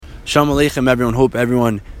Shalom Aleichem, everyone. Hope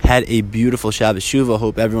everyone had a beautiful Shabbos Shuvah.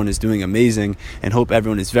 Hope everyone is doing amazing, and hope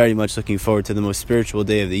everyone is very much looking forward to the most spiritual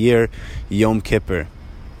day of the year, Yom Kippur.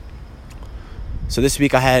 So this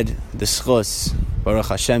week I had the schus, Baruch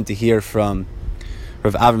Hashem, to hear from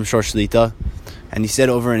Rav Avram Shor Shlita, and he said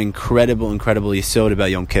over an incredible yesod about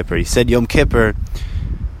Yom Kippur. He said Yom Kippur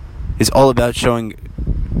is all about showing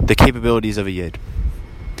the capabilities of a Yid,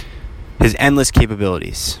 his endless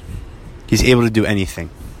capabilities. He's able to do anything.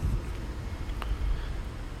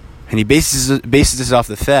 And he bases this off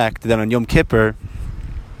the fact that on Yom Kippur,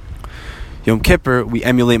 we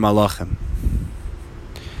emulate Malachim.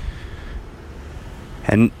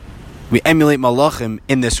 And we emulate Malachim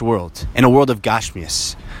in this world, in a world of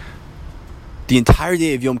Gashmias. The entire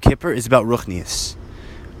day of Yom Kippur is about Ruchnius.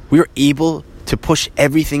 We are able to push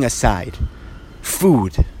everything aside.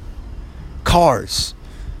 Food, cars,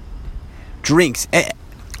 drinks.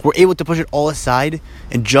 We're able to push it all aside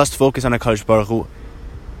and just focus on HaKadosh Baruch Hu,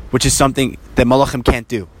 which is something that Malachim can't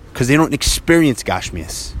do, because they don't experience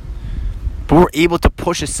Gashmias. But we're able to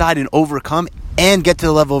push aside and overcome and get to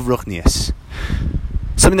the level of Ruchnius.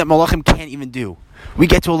 Something that Malachim can't even do. We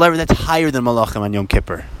get to a level that's higher than Malachim on Yom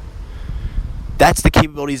Kippur. That's the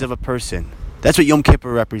capabilities of a person. That's what Yom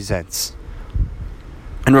Kippur represents.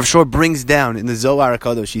 And Rav Shor brings down in the Zohar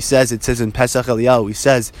HaKadosh, it says in Pesach Eliyahu, he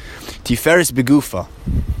says, Tiferes begufa.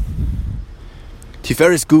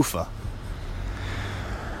 Tiferes gufa.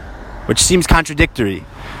 Which seems contradictory.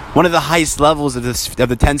 One of the highest levels of the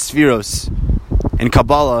 10 Sfiros in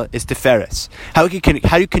Kabbalah is Tiferes. How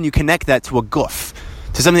can you connect that to a guf,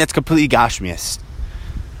 to something that's completely Gashmias?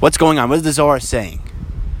 What's going on? What is the Zohar saying?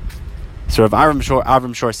 So Rav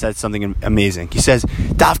Avram Shor said something amazing. He says,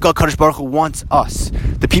 Dafka HaKadosh Baruch Hu wants us,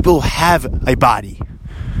 the people who have a body,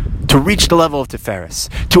 to reach the level of Tiferes,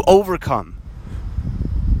 to overcome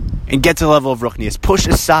and get to the level of Ruchnius. Push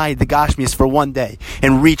aside the Gashmias for one day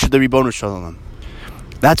and reach the Ribbono Shalom.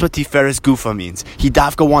 That's what Tiferes Gufa means. He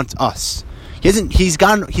Dafka wants us. He's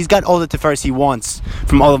got all the Tiferes he wants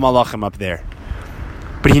from all the Malachim up there.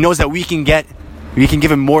 But he knows that we can give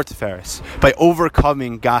him more Tiferes by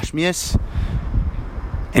overcoming Gashmias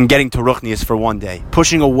and getting to Ruchnius for one day.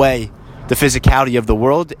 Pushing away the physicality of the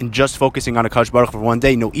world and just focusing on HaKadosh Baruch Hu for one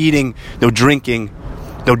day. No eating, no drinking,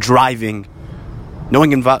 no driving, no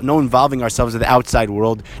involving ourselves in the outside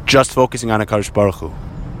world, just focusing on HaKadosh Baruch Hu.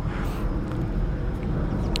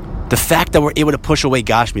 The fact that we're able to push away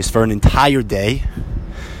Gashmias for an entire day,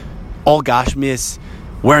 all Gashmias,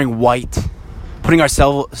 wearing white, putting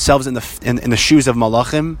ourselves in the shoes of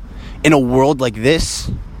Malachim, in a world like this,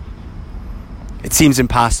 it seems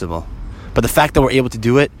impossible. But the fact that we're able to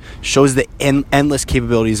do it shows the endless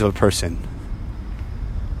capabilities of a person.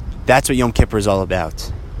 That's what Yom Kippur is all about.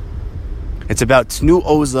 It's about Tnu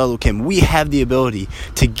Oz L'Elokim. We have the ability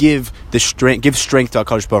to give strength to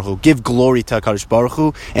HaKadosh Baruch Hu, give glory to HaKadosh Baruch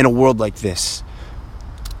Hu in a world like this.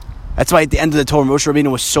 That's why at the end of the Torah, Moshe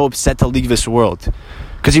Rabbeinu was so upset to leave this world,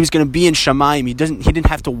 because he was going to be in Shamayim. He didn't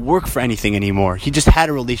have to work for anything anymore. He just had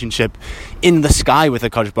a relationship in the sky with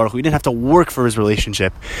HaKadosh Baruch Hu. He didn't have to work for his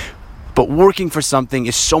relationship. But working for something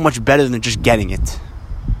is so much better than just getting it.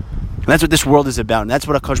 And that's what this world is about. And that's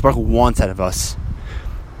what HaKadosh Baruch Hu wants out of us.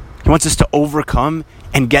 He wants us to overcome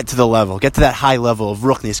and get to that high level of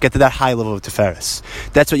Ruchnius, get to that high level of Tiferes.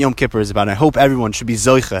 That's what Yom Kippur is about. And I hope everyone should be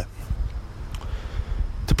zoiche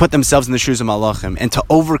to put themselves in the shoes of Malachim and to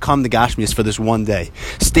overcome the Gashmias for this one day.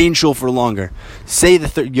 Stay in shul for longer. Say the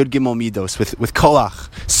Yud Gimel Midos with Kolach.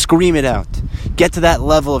 Scream it out. Get to that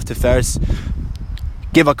level of Tiferes.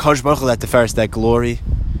 Give HaKadosh Baruch Hu that Tiferes, that glory.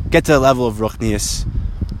 Get to the level of Ruchnius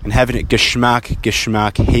and have it Geschmack,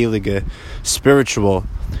 Heilige, spiritual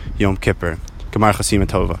Yom Kippur. Gemar Chasim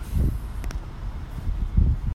Tova.